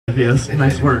Yes,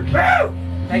 nice work.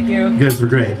 Thank you. You guys were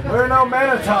great. We're no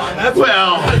Minoton. That's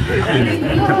well,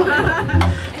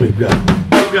 we've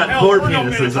got 4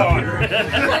 penises up here.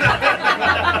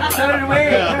 So did we.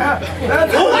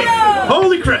 That's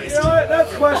Holy Christ! You know what?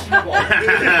 That's questionable.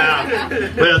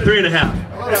 Well,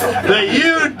 3.5. But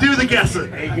you do the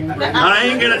guessing. I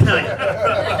ain't gonna tell you.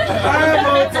 My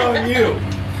vote's on you.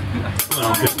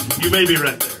 Well, you may be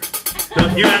right there. No,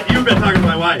 you've been talking to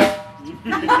my wife.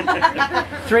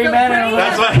 3 men and a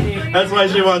That's why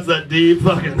she wants that D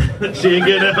fucking. She ain't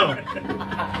getting home.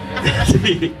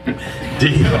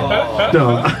 D.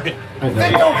 No, I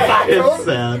know. It's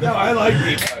sad. No, I like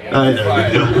you.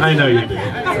 I know you do.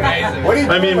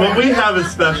 I mean, what we have is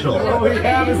special. What we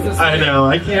have is this. I know.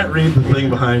 I can't read the thing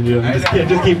behind you. Just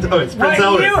keep. Oh, it's Prince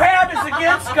What Elric. you have is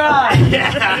against God.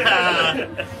 Yeah.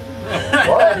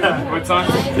 What song?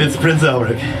 It's Prince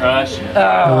Elric.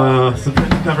 Some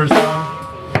cover song.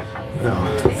 No.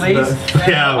 Please?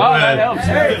 Yeah. Oh, that helps.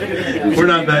 We're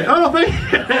not that. Oh, thank you.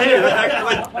 Hey,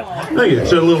 thank you.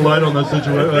 Shed a little light on that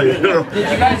situation. Did you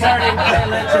guys already play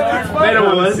Let's Yours? They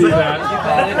don't want to see that.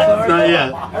 Not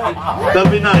yet.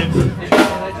 That'll be nice. I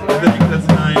think that's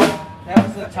nice. That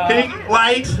was the top. Pink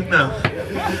light? No.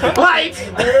 Light!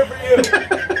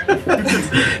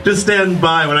 Just stand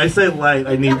by. When I say light,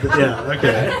 I need. Yeah.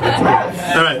 Okay. That's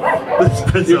good. All right.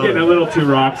 You're getting a little too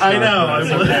rock star. I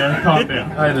know. Calm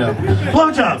down. I know.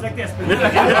 Blowjob.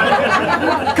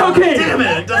 Cocaine. Damn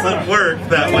it! It doesn't work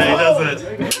that way, does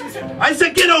it? I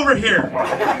said, get over here.